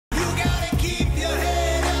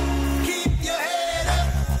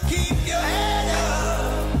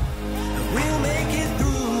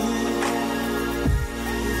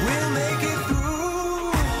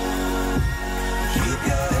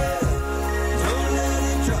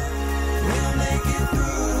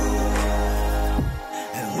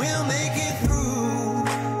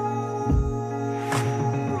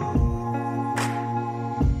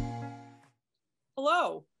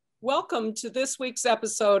Welcome to this week's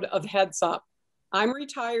episode of Heads Up. I'm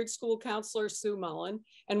retired school counselor Sue Mullen,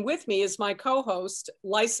 and with me is my co-host,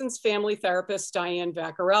 licensed family therapist Diane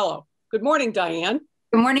Vaccarello. Good morning, Diane.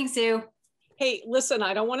 Good morning, Sue. Hey, listen,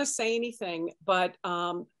 I don't want to say anything, but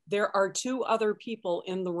there are two other people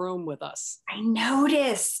in the room with us. I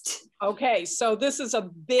noticed. Okay, so this is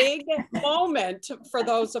a big moment for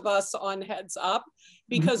those of us on Heads Up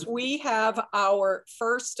because we have our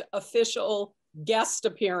first official guest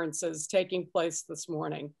appearances taking place this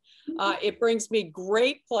morning. It brings me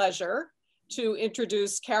great pleasure to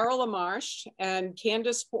introduce Carol LaMarche and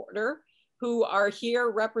Candice Porter, who are here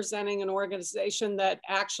representing an organization that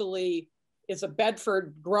actually is a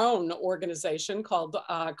Bedford grown organization called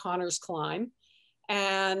Connors Climb.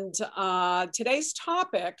 And today's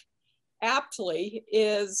topic aptly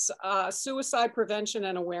is suicide prevention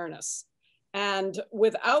and awareness. And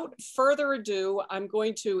without further ado, I'm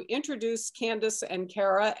going to introduce Candice and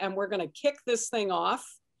Kara, and we're going to kick this thing off.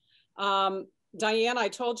 Diane, I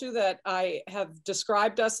told you that I have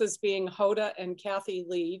described us as being Hoda and Kathy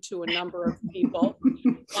Lee to a number of people,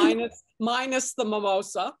 minus the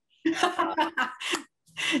mimosa.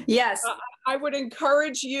 Yes. I would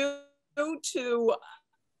encourage you to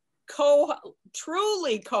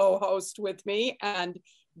truly co-host with me and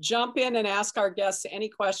jump in and ask our guests any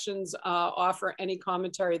questions, offer any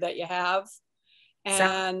commentary that you have.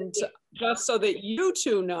 And just so that you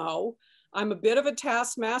two know, I'm a bit of a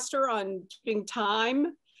taskmaster on keeping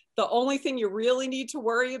time. The only thing you really need to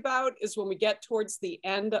worry about is when we get towards the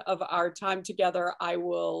end of our time together, I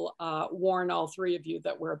will warn all three of you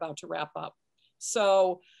that we're about to wrap up.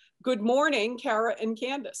 So good morning, Kara and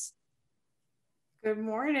Candice. Good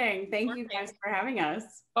morning. Thank you guys for having us.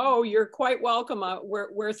 Oh, you're quite welcome.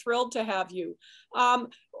 We're thrilled to have you.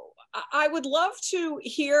 I would love to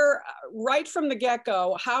hear right from the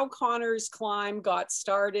get-go how Connors Climb got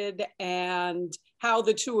started and how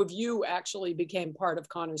the two of you actually became part of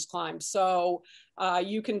Connors Climb. So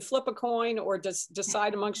you can flip a coin or just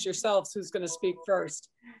decide amongst yourselves who's going to speak first.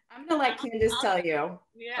 I'm going to let Candice tell you.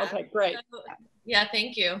 Yeah. Okay, great. So, yeah,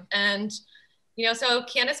 thank you. And so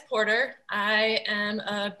Candice Porter, I am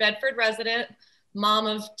a Bedford resident, mom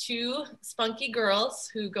of two spunky girls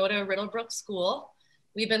who go to Riddlebrook School.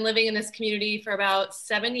 We've been living in this community for about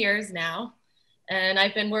 7 years now. And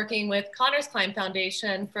I've been working with Connors Climb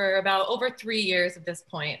Foundation for about over 3 years at this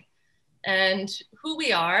point. And who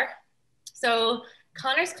we are. So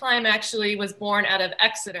Connors Climb actually was born out of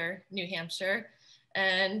Exeter, New Hampshire,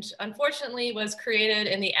 and unfortunately was created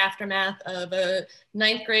in the aftermath of a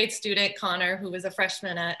 9th grade student, Connor, who was a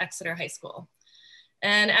freshman at Exeter High School.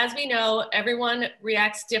 And as we know, everyone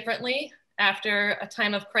reacts differently after a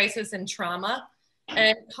time of crisis and trauma.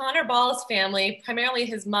 And Connor Ball's family, primarily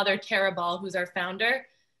his mother, Tara Ball, who's our founder,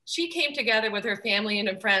 she came together with her family and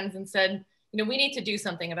her friends and said, we need to do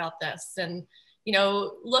something about this. And,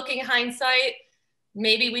 looking hindsight,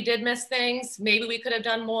 maybe we did miss things, maybe we could have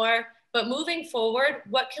done more. But moving forward,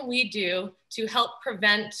 what can we do to help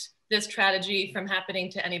prevent this tragedy from happening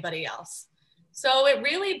to anybody else? So it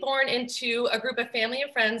really born into a group of family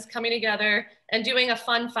and friends coming together and doing a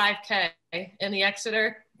fun 5K in the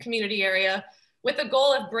Exeter community area with the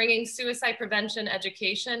goal of bringing suicide prevention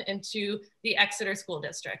education into the Exeter School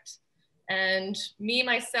District. And me,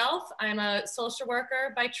 myself, I'm a social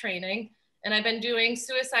worker by training, and I've been doing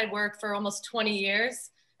suicide work for almost 20 years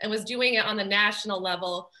and was doing it on the national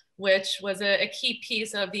level, which was a key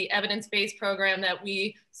piece of the evidence-based program that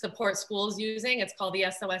we support schools using. It's called the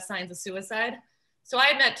SOS Signs of Suicide. So I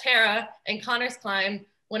had met Tara and Connors Climb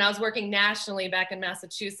when I was working nationally back in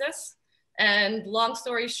Massachusetts. And long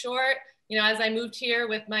story short, as I moved here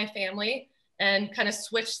with my family and kind of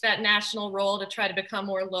switched that national role to try to become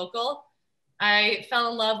more local, I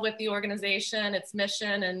fell in love with the organization, its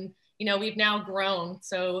mission, and we've now grown.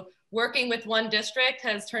 So working with one district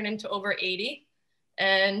has turned into over 80.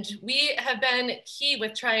 And we have been key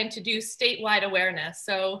with trying to do statewide awareness.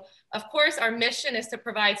 So of course, our mission is to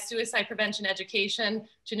provide suicide prevention education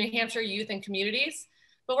to New Hampshire youth and communities,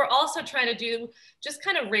 but we're also trying to do just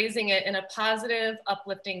kind of raising it in a positive,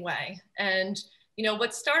 uplifting way. And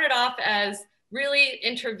what started off as really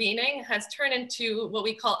intervening has turned into what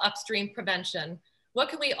we call upstream prevention. What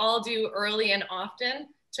can we all do early and often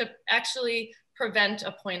to actually prevent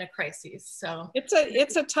a point of crises? So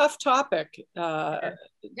it's a tough topic,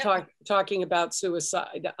 talking about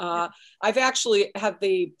suicide. I've actually had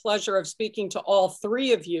the pleasure of speaking to all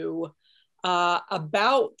three of you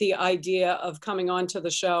about the idea of coming onto the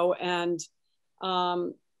show, and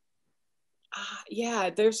Yeah,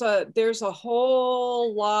 there's a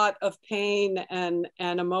whole lot of pain and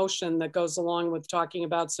emotion that goes along with talking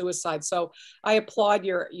about suicide. So I applaud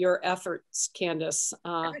your efforts, Candice.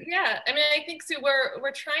 Yeah, I mean, I think, Sue,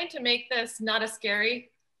 we're trying to make this not a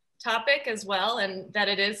scary topic as well, and that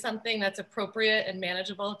it is something that's appropriate and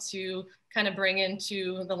manageable to kind of bring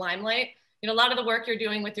into the limelight. You know, a lot of the work you're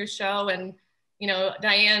doing with your show, and you know,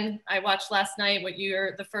 Diane, I watched last night what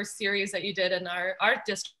the first series that you did in our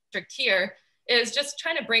district here, is just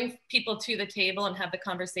trying to bring people to the table and have the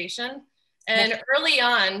conversation. And early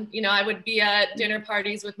on, you know, I would be at dinner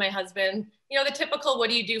parties with my husband, you know, the typical, what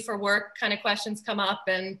do you do for work kind of questions come up.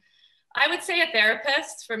 And I would say a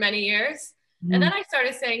therapist for many years. And then I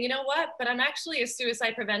started saying, you know what, but I'm actually a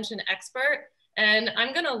suicide prevention expert, and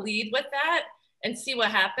I'm going to lead with that and see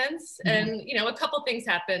what happens. And, you know, a couple things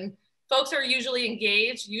happen. Folks are usually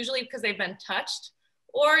engaged, usually because they've been touched,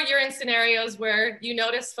 or you're in scenarios where you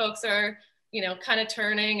notice folks are, you know, kind of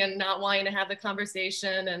turning and not wanting to have the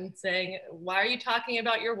conversation and saying, why are you talking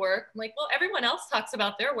about your work? I'm like, well, everyone else talks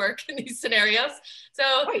about their work in these scenarios. So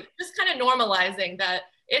just kind of normalizing that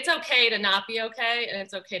it's okay to not be okay, and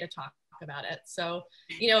it's okay to talk about it. So,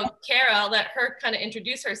 you know, Kara, I'll let her kind of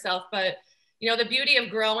introduce herself, but, you know, the beauty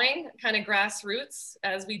of growing kind of grassroots,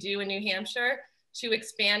 as we do in New Hampshire, to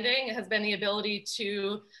expanding has been the ability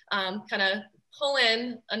to kind of pull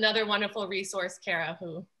in another wonderful resource, Kara,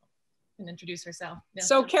 who can introduce herself. Yeah.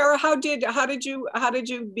 So Kara, how did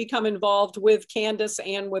you become involved with Candice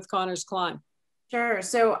and with Connors Climb? Sure.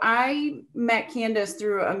 So I met Candice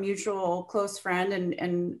through a mutual close friend,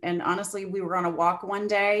 and honestly, we were on a walk one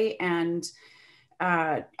day, and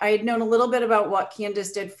I had known a little bit about what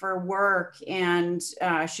Candice did for work, and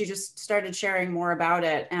she just started sharing more about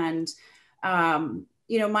it. And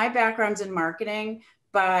you know, my background's in marketing,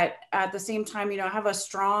 but at the same time, you know, I have a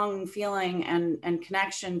strong feeling and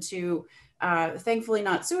connection to, thankfully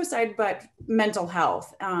not suicide, but mental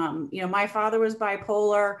health. You know, my father was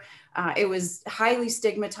bipolar. It was highly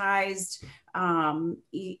stigmatized. I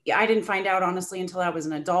didn't find out, honestly, until I was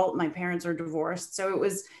an adult. My parents are divorced. So it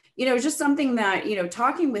was, you know, just something that, you know,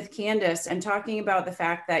 talking with Candice and talking about the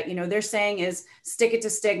fact that, you know, their saying is stick it to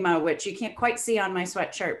stigma, which you can't quite see on my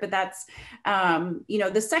sweatshirt, but that's, you know,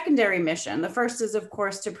 the secondary mission. The first is, of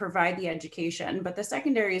course, to provide the education, but the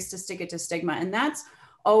secondary is to stick it to stigma. And that's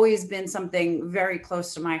always been something very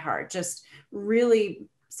close to my heart. Just really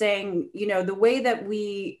saying, you know, the way that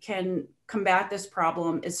we can combat this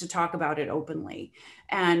problem is to talk about it openly.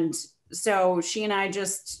 And so she and I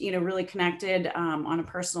just, you know, really connected on a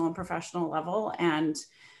personal and professional level. And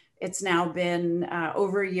it's now been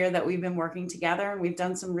over a year that we've been working together, and we've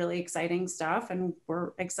done some really exciting stuff, and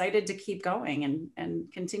we're excited to keep going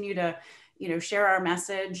and continue to, you know, share our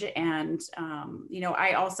message. And, you know,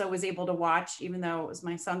 I also was able to watch, even though it was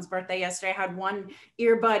my son's birthday yesterday, I had one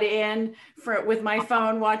earbud in with my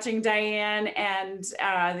phone watching Diane, and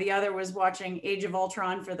the other was watching Age of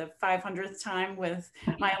Ultron for the 500th time with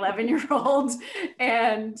my 11-year-old.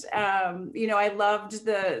 And, you know, I loved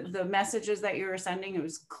the messages that you were sending. It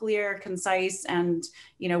was clear, concise, and,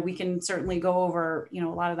 you know, we can certainly go over, you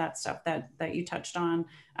know, a lot of that stuff that you touched on.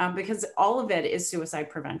 Because all of it is suicide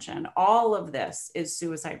prevention. All of this is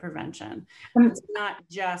suicide prevention. It's not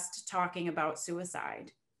just talking about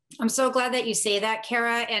suicide. I'm so glad that you say that,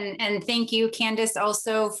 Kara, and thank you, Candice,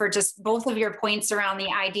 also for just both of your points around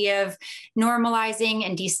the idea of normalizing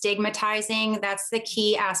and destigmatizing. That's the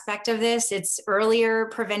key aspect of this. It's earlier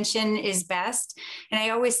prevention is best. And I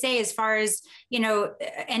always say, as far as, you know,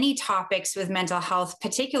 any topics with mental health,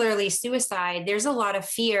 particularly suicide, there's a lot of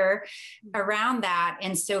fear around that.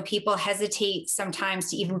 And so people hesitate sometimes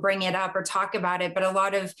to even bring it up or talk about it. But a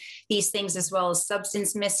lot of these things, as well as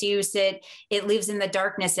substance misuse, it lives in the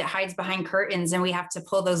darkness. It hides behind curtains, and we have to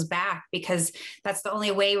pull those back, because that's the only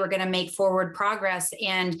way we're going to make forward progress.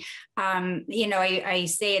 And, you know, I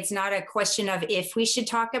say it's not a question of if we should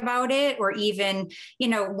talk about it, or even, you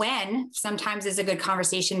know, when. Sometimes is a good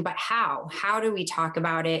conversation, but how do we talk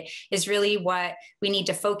about it is really what we need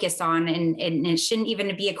to focus on. And it shouldn't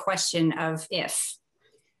even be a question of if.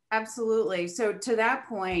 Absolutely. So to that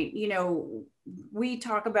point, you know, we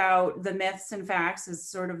talk about the myths and facts as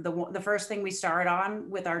sort of the first thing we start on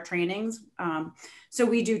with our trainings. So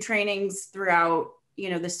we do trainings throughout,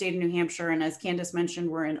 you know, the state of New Hampshire. And as Candice mentioned,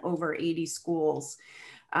 we're in over 80 schools,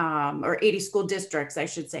 or 80 school districts, I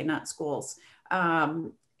should say, not schools.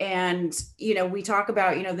 And, you know, we talk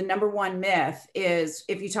about, you know, the number one myth is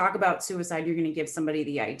if you talk about suicide, you're going to give somebody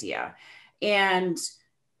the idea. And,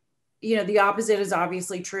 you know, the opposite is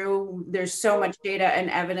obviously true. There's so much data and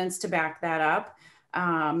evidence to back that up.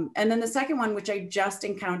 And then the second one, which I just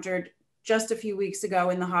encountered just a few weeks ago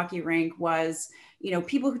in the hockey rink was, you know,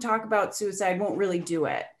 people who talk about suicide won't really do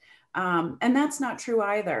it. And that's not true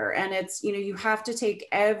either. And it's, you know, you have to take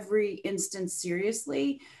every instance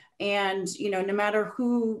seriously. And, you know, no matter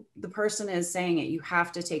who the person is saying it, you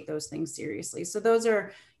have to take those things seriously. So those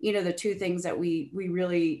are, you know, the two things that we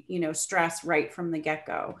really, you know, stress right from the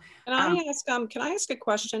get-go. And can I ask a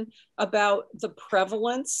question about the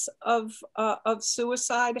prevalence of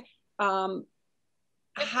suicide? How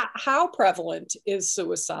prevalent is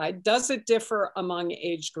suicide? Does it differ among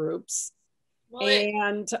age groups? Well,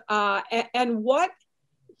 and what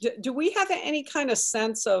do we have any kind of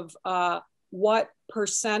sense of what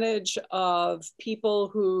percentage of people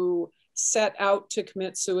who set out to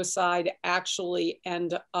commit suicide actually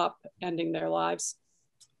end up ending their lives?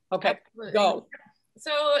 Okay, absolutely. Go.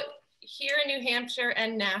 So here in New Hampshire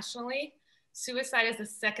and nationally, suicide is the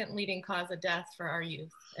second leading cause of death for our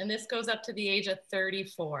youth. And this goes up to the age of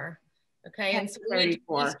 34. Okay, and so when we do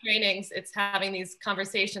these trainings, it's having these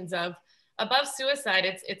conversations of above suicide,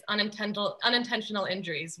 it's unintentional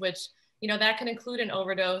injuries, which, you know, that can include an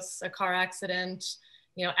overdose, a car accident,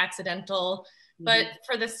 you know, accidental. But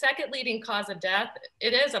for the second leading cause of death,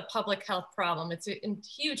 it is a public health problem. It's a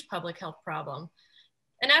huge public health problem.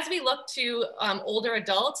 And as we look to older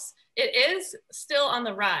adults, it is still on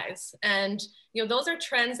the rise. And, you know, those are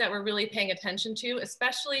trends that we're really paying attention to,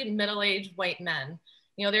 especially middle-aged white men.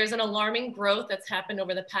 You know, there's an alarming growth that's happened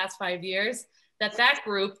over the past 5 years, that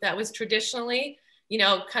group that was traditionally, you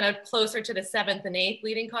know, kind of closer to the 7th and 8th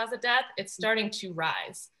leading cause of death, it's starting to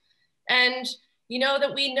rise. And, you know,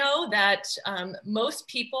 that we know that most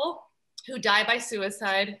people who die by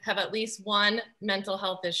suicide have at least one mental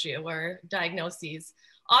health issue or diagnoses,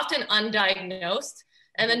 often undiagnosed.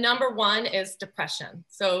 And the number one is depression.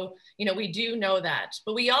 So, you know, we do know that,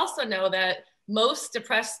 but we also know that most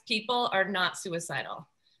depressed people are not suicidal.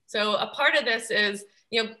 So a part of this is,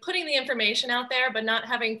 you know, putting the information out there, but not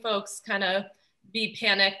having folks kind of be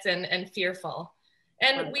panicked and fearful.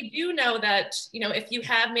 And we do know that, you know, if you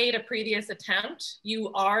have made a previous attempt,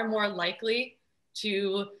 you are more likely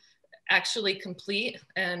to actually complete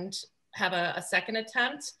and have a second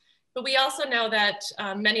attempt. But we also know that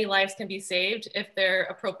many lives can be saved if they're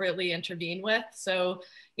appropriately intervened with. So,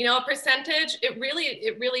 you know, a percentage, it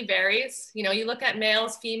really varies. You know, you look at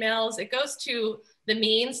males, females, it goes to the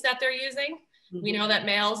means that they're using. We know that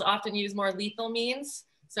males often use more lethal means.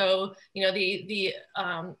 So, you know, the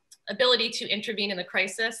ability to intervene in the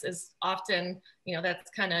crisis is often, you know, that's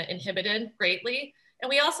kind of inhibited greatly. And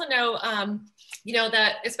we also know, you know,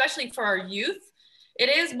 that especially for our youth, it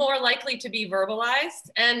is more likely to be verbalized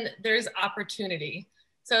and there's opportunity.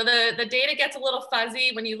 So the data gets a little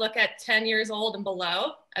fuzzy when you look at 10 years old and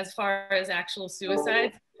below as far as actual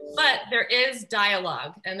suicides, but there is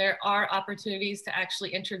dialogue and there are opportunities to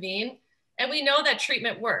actually intervene. And we know that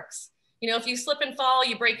treatment works. You know, if you slip and fall,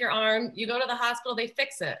 you break your arm, you go to the hospital, they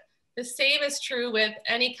fix it. The same is true with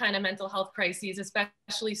any kind of mental health crises,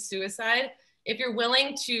 especially suicide. If you're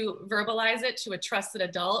willing to verbalize it to a trusted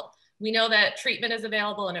adult, we know that treatment is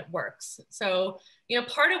available and it works. So, you know,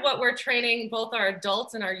 part of what we're training both our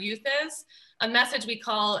adults and our youth is a message we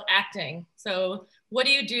call acting. So what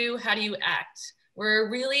do you do? How do you act? We're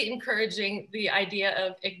really encouraging the idea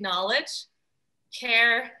of acknowledge,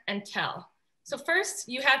 care, and tell. So first,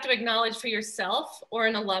 you have to acknowledge for yourself or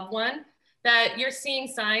in a loved one that you're seeing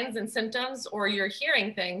signs and symptoms or you're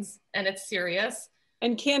hearing things and it's serious.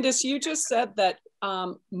 And Candice, you just said that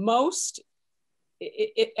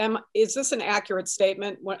is this an accurate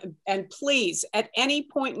statement? And please, at any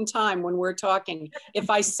point in time when we're talking,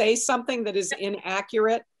 if I say something that is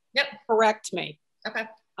inaccurate, correct me. Okay.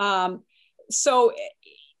 So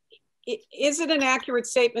is it an accurate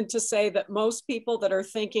statement to say that most people that are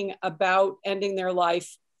thinking about ending their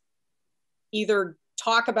life either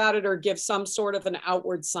talk about it or give some sort of an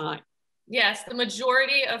outward sign? Yes, the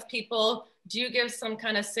majority of people do give some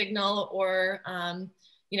kind of signal or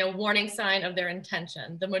you know, warning sign of their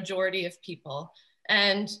intention, the majority of people.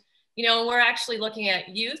 And, you know, we're actually looking at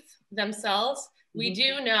youth themselves. We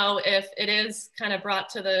do know if it is kind of brought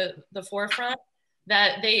to the forefront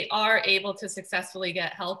that they are able to successfully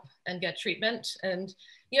get help and get treatment. And,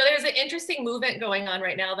 you know, there's an interesting movement going on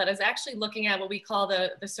right now that is actually looking at what we call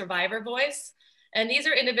the survivor voice. And these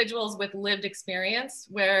are individuals with lived experience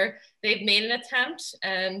where they've made an attempt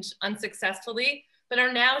and unsuccessfully, but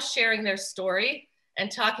are now sharing their story and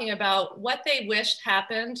talking about what they wished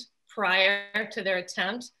happened prior to their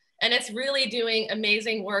attempt. And it's really doing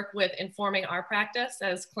amazing work with informing our practice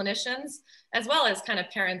as clinicians, as well as kind of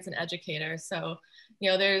parents and educators. So, you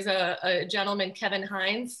know, there's a gentleman, Kevin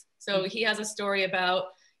Hines. So he has a story about,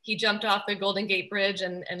 he jumped off the Golden Gate Bridge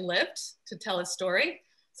and lived to tell his story.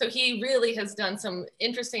 So he really has done some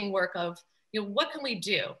interesting work of, what can we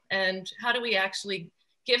do? And how do we actually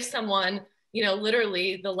give someone,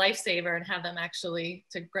 literally the lifesaver and have them actually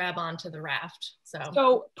to grab onto the raft.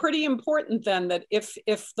 So pretty important then that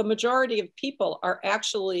if the majority of people are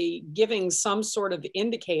actually giving some sort of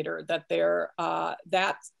indicator that they're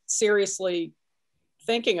that seriously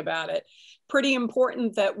thinking about it, pretty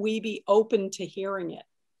important that we be open to hearing it.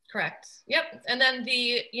 Correct. Yep. And then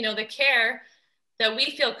the care that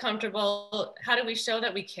we feel comfortable, how do we show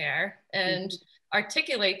that we care and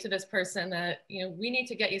articulate to this person that, we need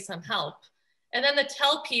to get you some help. And then the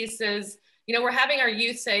tell piece is, we're having our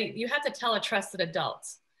youth say, you have to tell a trusted adult.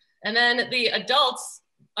 And then the adults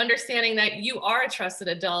understanding that you are a trusted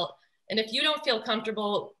adult. And if you don't feel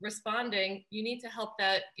comfortable responding, you need to help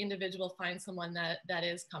that individual find someone that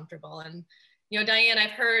is comfortable. And, Diane,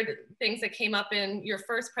 I've heard things that came up in your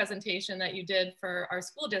first presentation that you did for our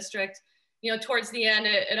school district. Towards the end,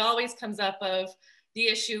 it always comes up of the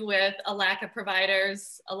issue with a lack of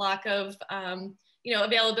providers, a lack of,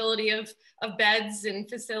 availability of beds and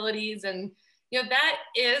facilities. And, that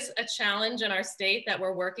is a challenge in our state that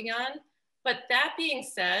we're working on. But that being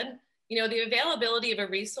said, the availability of a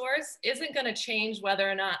resource isn't going to change whether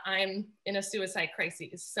or not I'm in a suicide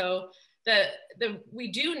crisis. So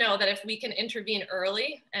we do know that if we can intervene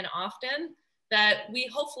early and often, that we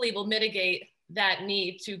hopefully will mitigate that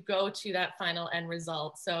need to go to that final end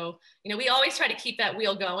result. So, we always try to keep that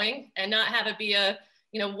wheel going and not have it be a,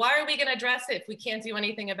 why are we going to address it if we can't do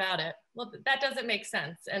anything about it? Well, that doesn't make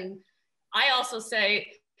sense. And I also say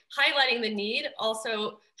highlighting the need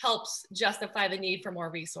also helps justify the need for more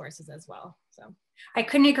resources as well. So I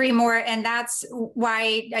couldn't agree more. And that's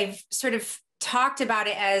why I've sort of talked about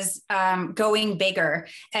it as going bigger.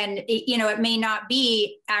 And, it may not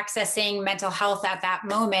be accessing mental health at that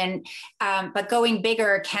moment, but going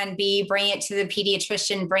bigger can be bringing it to the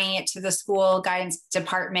pediatrician, bringing it to the school guidance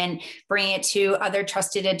department, bringing it to other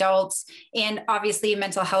trusted adults, and obviously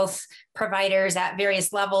mental health providers at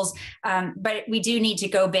various levels. But we do need to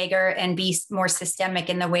go bigger and be more systemic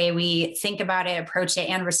in the way we think about it, approach it,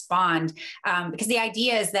 and respond. Because the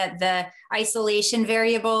idea is that the isolation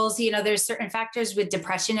variables, there's certain factors with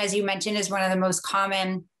depression, as you mentioned, is one of the most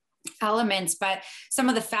common elements, but some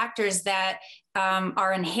of the factors that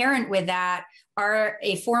are inherent with that are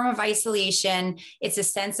a form of isolation. It's a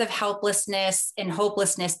sense of helplessness and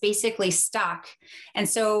hopelessness, basically stuck. And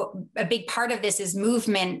so a big part of this is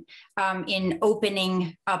movement in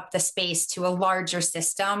opening up the space to a larger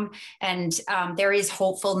system. And there is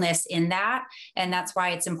hopefulness in that. And that's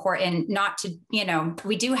why it's important not to,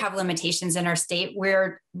 we do have limitations in our state.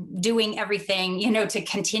 We're doing everything, to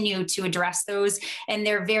continue to address those. And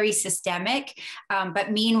they're very systemic.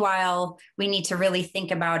 But meanwhile, we need to really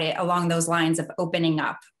think about it along those lines of opening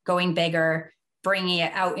up, going bigger, bringing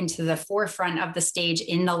it out into the forefront of the stage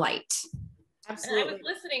in the light. Absolutely. And I was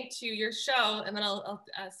listening to your show, and then I'll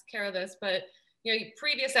ask Kara this, but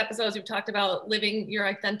previous episodes we've talked about living your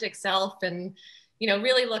authentic self and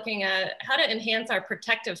really looking at how to enhance our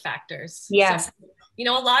protective factors. Yes.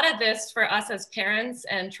 So, a lot of this for us as parents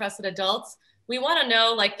and trusted adults, we want to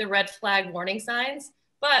know like the red flag warning signs,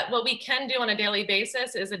 but what we can do on a daily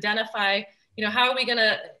basis is identify, how are we going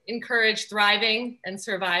to encourage thriving and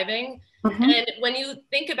surviving? Mm-hmm. And when you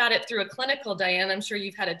think about it through a clinical, Diane, I'm sure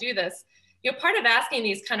you've had to do this. Part of asking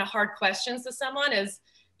these kind of hard questions to someone is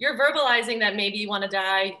you're verbalizing that maybe you want to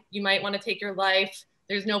die, you might want to take your life,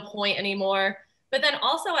 there's no point anymore. But then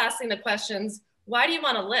also asking the questions, why do you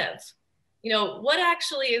want to live? What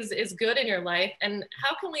actually is good in your life, and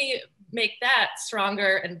how can we make that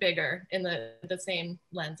stronger and bigger in the same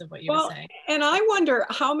lens of what you were saying? And I wonder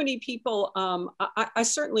how many people, I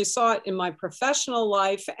certainly saw it in my professional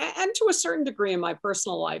life and to a certain degree in my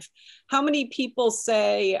personal life, how many people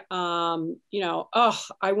say, oh,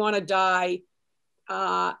 I want to die.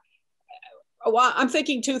 Well, I'm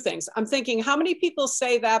thinking two things. I'm thinking how many people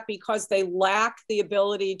say that because they lack the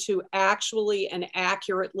ability to actually and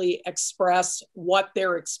accurately express what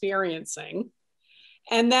they're experiencing.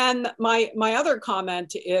 And then my other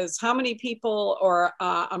comment is how many people, or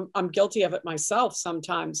I'm guilty of it myself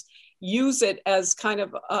sometimes, use it as kind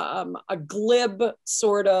of a glib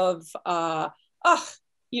sort of,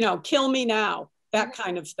 kill me now, that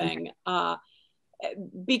kind of thing.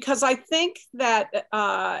 Because I think that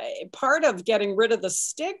part of getting rid of the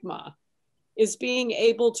stigma is being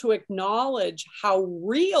able to acknowledge how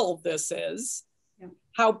real this is,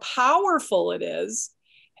 how powerful it is,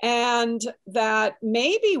 And that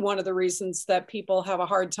may be one of the reasons that people have a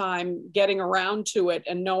hard time getting around to it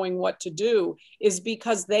and knowing what to do, is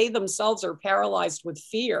because they themselves are paralyzed with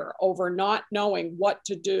fear over not knowing what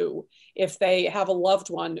to do if they have a loved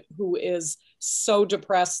one who is so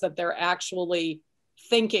depressed that they're actually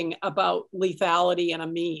thinking about lethality and a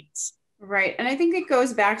means. Right. And I think it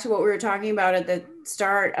goes back to what we were talking about at the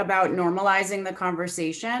start about normalizing the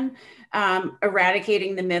conversation,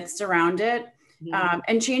 eradicating the myths around it,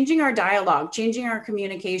 and changing our dialogue, changing our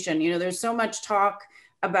communication. You know, there's so much talk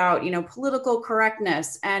about, you know, political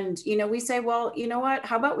correctness. And, you know, we say, well, you know what,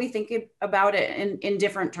 how about we think about it in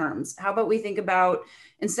different terms? How about we think about,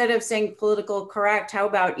 instead of saying political correct, how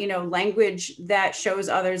about, you know, language that shows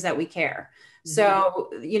others that we care?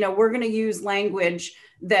 So, you know, we're going to use language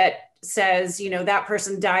that says, you know, that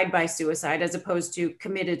person died by suicide as opposed to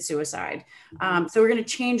committed suicide. So we're going to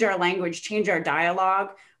change our language, change our dialogue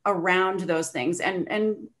around those things,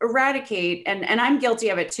 and eradicate. And I'm guilty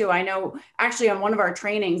of it too. I know actually on one of our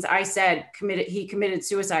trainings, I said he committed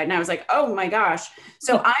suicide, and I was like, oh my gosh.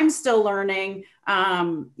 So I'm still learning,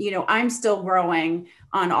 you know, I'm still growing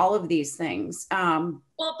on all of these things.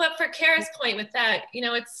 Well, but for Kara's point with that, you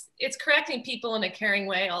know, it's correcting people in a caring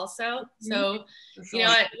way also. So, you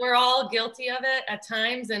know, we're all guilty of it at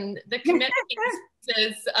times, and the commitment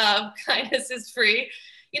of kindness is free.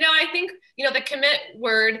 You know, I think, you know, the commit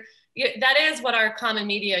word, that is what our common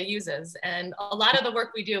media uses. And a lot of the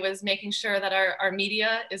work we do is making sure that our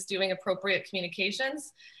media is doing appropriate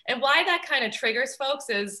communications. And why that kind of triggers folks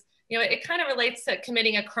is, you know, it kind of relates to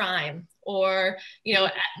committing a crime or, you know,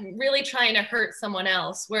 really trying to hurt someone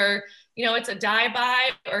else, where, you know, it's a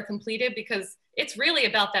die-by or completed because it's really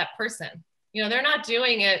about that person. You know, they're not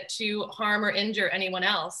doing it to harm or injure anyone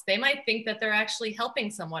else. They might think that they're actually helping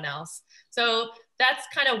someone else. So that's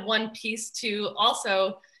kind of one piece to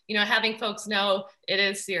also, you know, having folks know it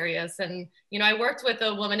is serious. And, you know, I worked with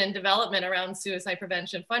a woman in development around suicide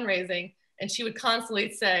prevention fundraising, and she would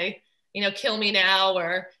constantly say, you know, kill me now,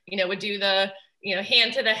 or, you know, would do the, you know,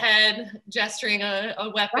 hand to the head, gesturing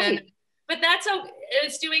a weapon. Right. But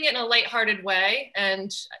it's doing it in a lighthearted way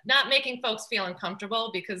and not making folks feel uncomfortable,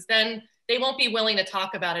 because then they won't be willing to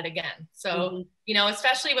talk about it again. So, you know,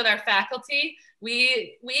 especially with our faculty,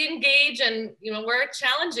 we engage, and, you know, we're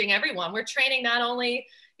challenging everyone. We're training not only,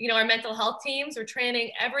 you know, our mental health teams, we're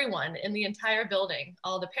training everyone in the entire building,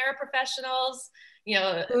 all the paraprofessionals, you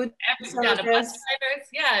know, the bus drivers.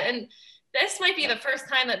 Yeah. And this might be the first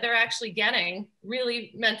time that they're actually getting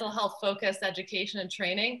really mental health focused education and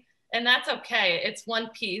training. And that's okay. It's one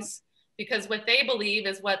piece, because what they believe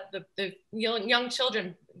is what the young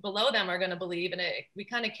children below them are going to believe. And we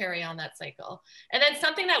kind of carry on that cycle. And then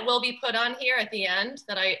something that will be put on here at the end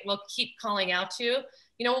that I will keep calling out to,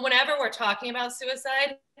 you know, whenever we're talking about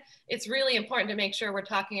suicide, it's really important to make sure we're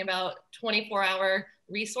talking about 24-hour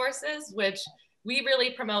resources, which we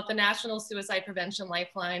really promote the National Suicide Prevention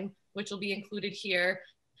Lifeline, which will be included here,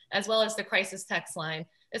 as well as the crisis text line,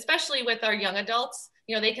 especially with our young adults.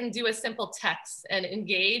 You know, they can do a simple text and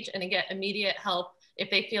engage and get immediate help if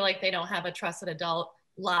they feel like they don't have a trusted adult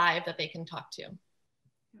live that they can talk to.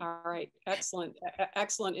 All right, excellent,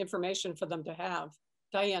 excellent information for them to have.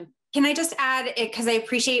 Diane. Can I just add, because I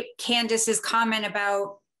appreciate Candice's comment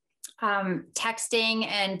about texting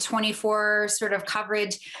and 24 sort of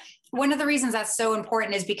coverage. One of the reasons that's so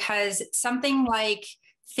important is because something like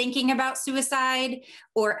thinking about suicide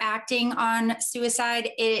or acting on suicide,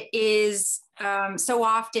 it is so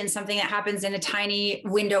often something that happens in a tiny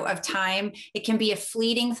window of time. It can be a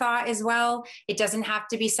fleeting thought as well. It doesn't have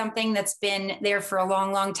to be something that's been there for a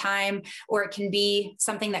long, long time, or it can be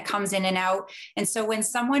something that comes in and out. And so when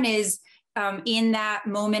someone is in that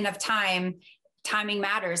moment of time, timing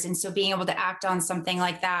matters. And so being able to act on something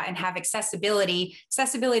like that and have accessibility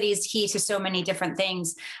is key to so many different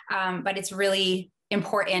things. But it's really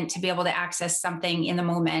important to be able to access something in the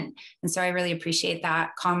moment. And so I really appreciate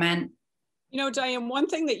that comment. You know, Diane, one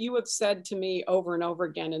thing that you have said to me over and over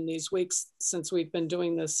again in these weeks since we've been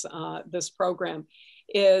doing this, this program,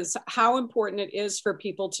 is how important it is for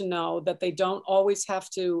people to know that they don't always have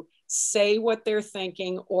to say what they're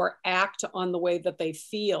thinking or act on the way that they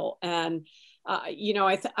feel. And you know,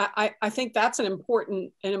 I think that's an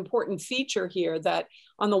important feature here, that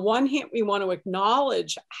on the one hand, we want to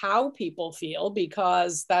acknowledge how people feel,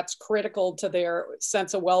 because that's critical to their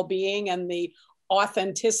sense of well-being and the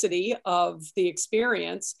authenticity of the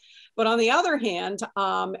experience. But on the other hand,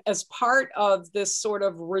 as part of this sort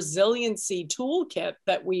of resiliency toolkit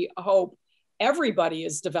that we hope everybody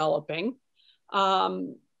is developing,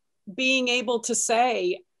 being able to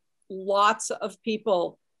say lots of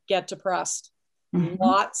people get depressed. Mm-hmm.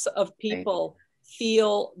 Lots of people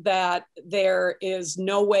feel that there is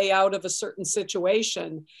no way out of a certain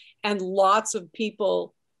situation, and lots of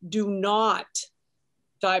people do not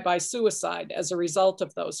die by suicide as a result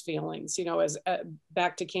of those feelings. You know, as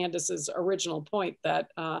back to Candice's original point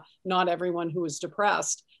that not everyone who is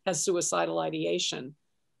depressed has suicidal ideation.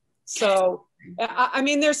 So, I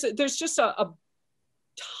mean, there's just a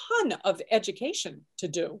ton of education to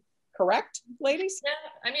do, correct, ladies? Yeah,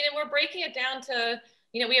 I mean, and we're breaking it down to,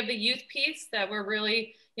 you know, we have the youth piece that we're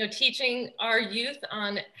really, you know, teaching our youth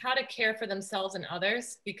on how to care for themselves and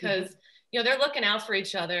others, because, you know, they're looking out for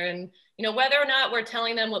each other. And, you know, whether or not we're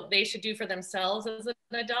telling them what they should do for themselves as an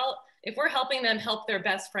adult, if we're helping them help their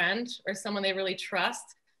best friend or someone they really trust,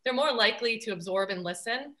 they're more likely to absorb and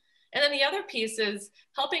listen. And then the other piece is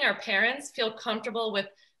helping our parents feel comfortable with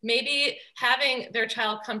maybe having their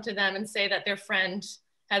child come to them and say that their friend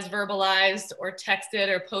has verbalized or texted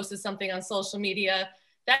or posted something on social media.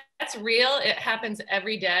 That's real. It happens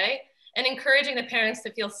every day. And encouraging the parents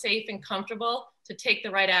to feel safe and comfortable to take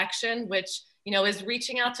the right action, which, you know, is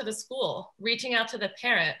reaching out to the school, reaching out to the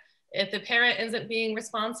parent. If the parent isn't being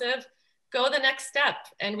responsive, go the next step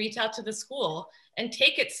and reach out to the school and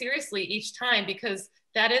take it seriously each time, because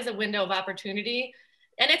that is a window of opportunity.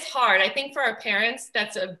 And it's hard. I think for our parents,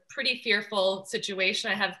 that's a pretty fearful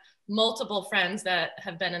situation. I have multiple friends that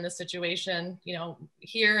have been in this situation, you know,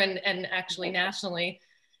 here and actually nationally,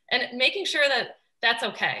 and making sure that that's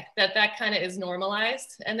okay, that kind of is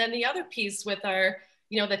normalized. And then the other piece with our,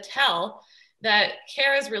 you know, the tell that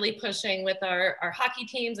Kara's really pushing with our hockey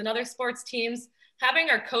teams and other sports teams, having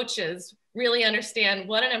our coaches really understand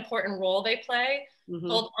what an important role they play,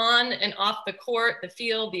 both on and off the court, the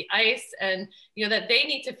field, the ice, and, you know, that they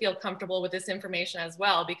need to feel comfortable with this information as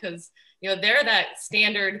well, because, you know, they're that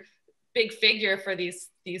standard big figure for these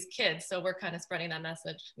kids. So we're kind of spreading that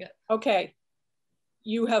message. Yeah. Okay.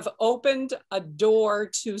 You have opened a door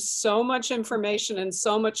to so much information and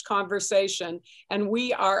so much conversation, and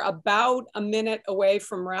we are about a minute away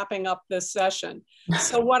from wrapping up this session.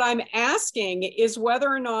 So what I'm asking is whether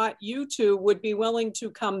or not you two would be willing to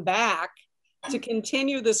come back to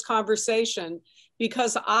continue this conversation,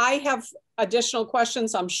 because I have additional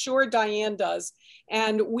questions. I'm sure Diane does.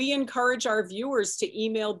 And we encourage our viewers to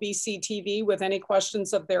email BCTV with any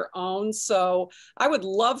questions of their own. So I would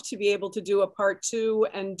love to be able to do a part 2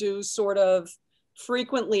 and do sort of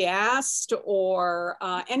frequently asked, or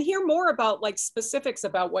and hear more about like specifics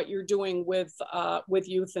about what you're doing with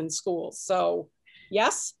youth in schools. So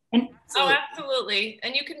yes. Oh, absolutely.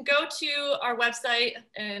 And you can go to our website,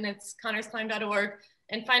 and it's connorsclimb.org,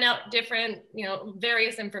 and find out different, you know,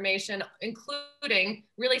 various information, including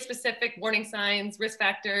really specific warning signs, risk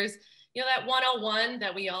factors, you know, that 101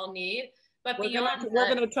 that we all need. But we're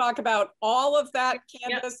going to talk about all of that,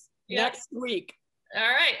 Candice, next week. All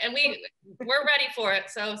right. And we're ready for it.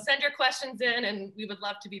 So send your questions in, and we would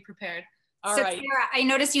love to be prepared. All right. Kara, I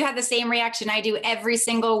noticed you had the same reaction I do every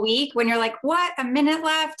single week when you're like, what, a minute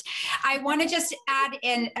left? I want to just add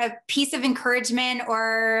in a piece of encouragement,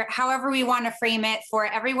 or however we want to frame it, for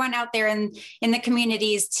everyone out there in the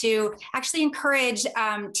communities to actually encourage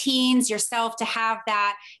teens, yourself, to have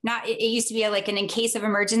that, not, it used to be like an in case of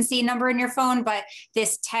emergency number in your phone, but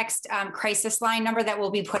this text crisis line number that will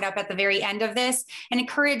be put up at the very end of this, and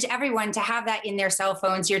encourage everyone to have that in their cell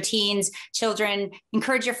phones, your teens, children,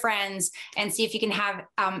 encourage your friends, and see if you can have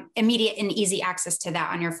immediate and easy access to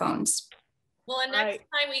that on your phones. Well, and next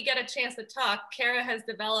time we get a chance to talk, Kara has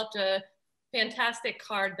developed a fantastic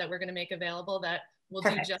card that we're going to make available that will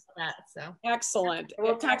do just that. So excellent.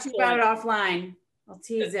 We'll talk about it offline. I'll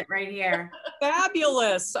tease it right here.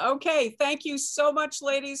 Fabulous. Okay. Thank you so much,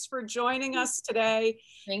 ladies, for joining us today.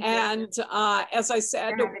 Thank you. And as I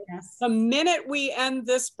said, the minute we end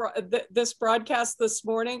this broadcast this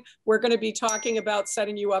morning, we're going to be talking about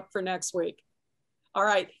setting you up for next week. All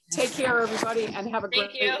right. Take care, everybody, and have a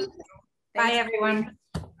great week. Bye, everyone.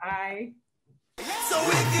 Bye. So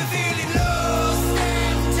if you feel in love.